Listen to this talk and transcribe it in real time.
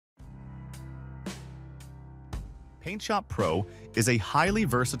PaintShop Pro is a highly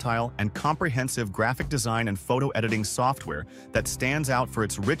versatile and comprehensive graphic design and photo editing software that stands out for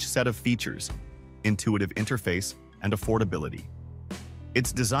its rich set of features, intuitive interface, and affordability.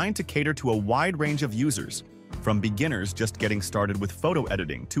 It's designed to cater to a wide range of users, from beginners just getting started with photo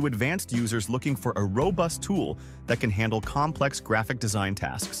editing to advanced users looking for a robust tool that can handle complex graphic design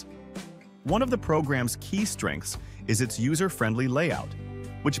tasks. One of the program's key strengths is its user-friendly layout,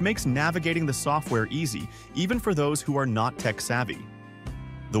 which makes navigating the software easy even for those who are not tech-savvy.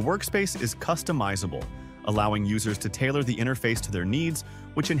 The workspace is customizable, allowing users to tailor the interface to their needs,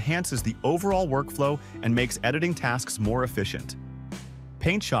 which enhances the overall workflow and makes editing tasks more efficient.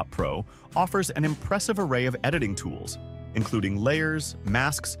 PaintShop Pro offers an impressive array of editing tools, including layers,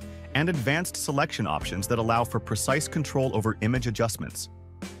 masks, and advanced selection options that allow for precise control over image adjustments.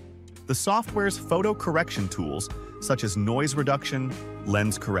 The software's photo correction tools, such as noise reduction,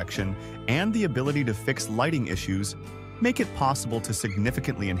 lens correction, and the ability to fix lighting issues, make it possible to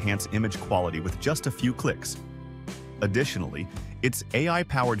significantly enhance image quality with just a few clicks. Additionally, its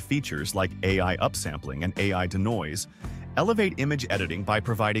AI-powered features like AI upsampling and AI denoise elevate image editing by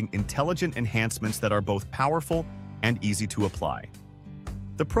providing intelligent enhancements that are both powerful and easy to apply.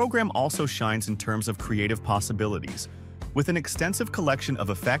 The program also shines in terms of creative possibilities, with an extensive collection of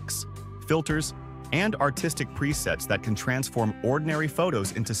effects, filters, and artistic presets that can transform ordinary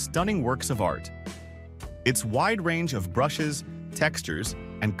photos into stunning works of art. Its wide range of brushes, textures,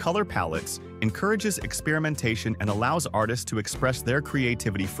 and color palettes encourages experimentation and allows artists to express their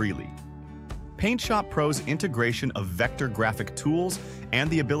creativity freely. PaintShop Pro's integration of vector graphic tools and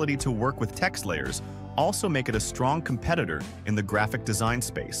the ability to work with text layers also make it a strong competitor in the graphic design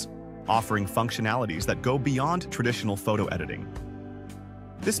space, offering functionalities that go beyond traditional photo editing.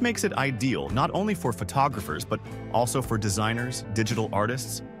 This makes it ideal not only for photographers but also for designers, digital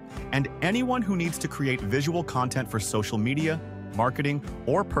artists, and anyone who needs to create visual content for social media, marketing,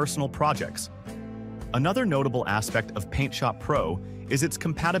 or personal projects. Another notable aspect of PaintShop Pro is its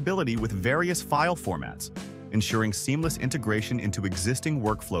compatibility with various file formats, ensuring seamless integration into existing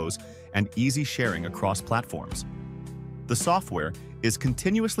workflows and easy sharing across platforms. The software is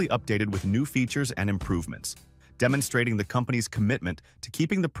continuously updated with new features and improvements, demonstrating the company's commitment to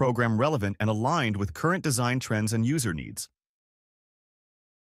keeping the program relevant and aligned with current design trends and user needs.